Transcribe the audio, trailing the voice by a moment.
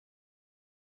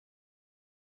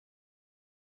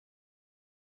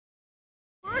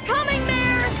We're coming,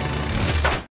 Mayor!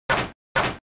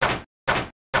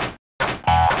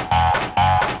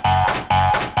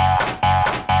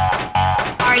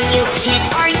 Are you kid?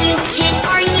 Are you kid?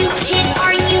 Are you kid?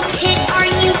 Are you kid? Are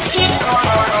you kid?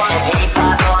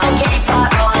 K-pop,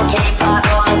 K-pop, K-pop,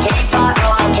 K-pop,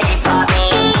 K-pop.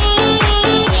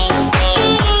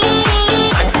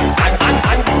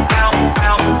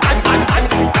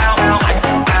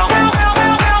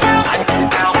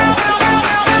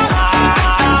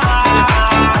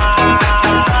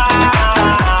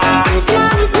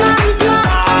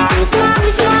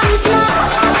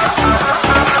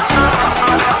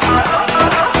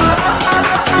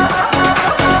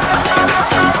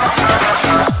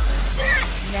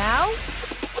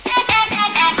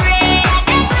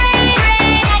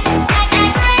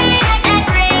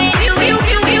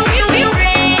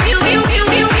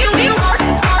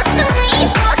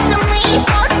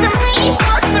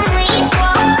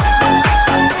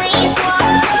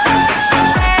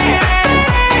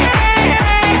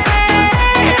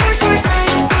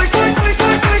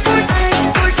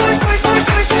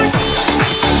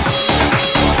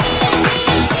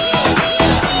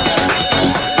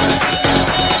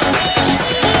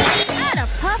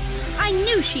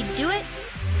 She'd do it.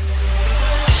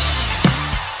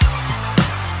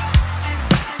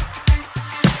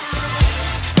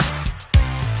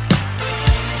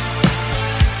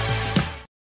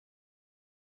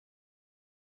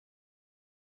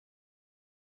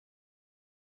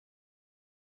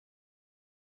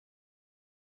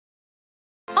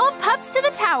 All pups to the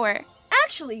tower.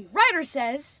 Actually, Ryder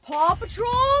says, Paw Patrol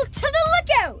to the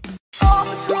lookout. Paw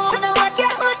Patrol to the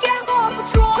lookout, lookout. Paw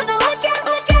Patrol to the lookout,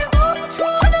 lookout. Paw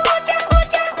Patrol to the lookout,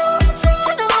 lookout. Paw Patrol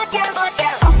to the lookout,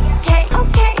 lookout. Okay,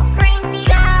 okay, green beans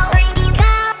go, green beans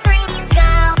go, green beans go.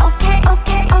 Okay,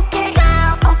 okay, okay, go.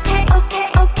 Okay, okay,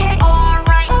 okay. All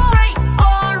right, all right,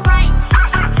 all right.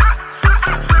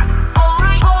 All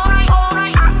right, all right, all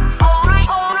right. All right,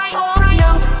 all right, all right.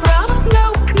 No problem, no,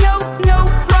 no, no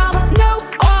problem, no.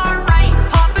 All right,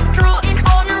 Paw Patrol is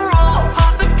on a roll.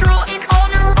 Paw Patrol is on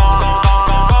a roll.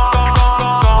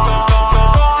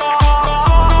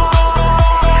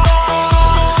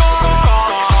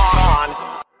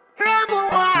 Rebel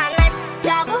one, let's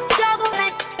double, double,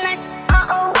 let's,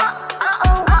 uh-oh,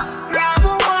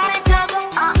 Rebel one, double,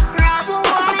 Rebel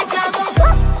one, double.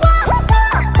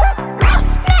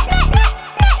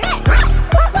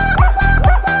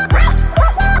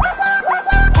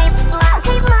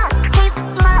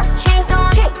 Chase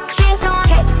on, chase on,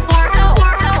 for help,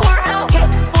 for help, for help,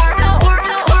 for help, for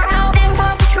help, for help. Ding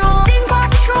Paw Patrol, ding Paw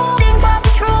Patrol, ding Paw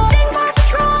Patrol, ding Paw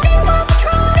Patrol, ding Paw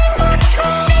Patrol, ding Paw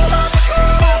Patrol, ding Paw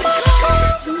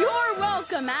Patrol. You're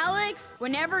welcome, Alex.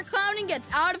 Whenever clowning gets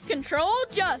out of control,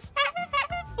 just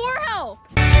for help.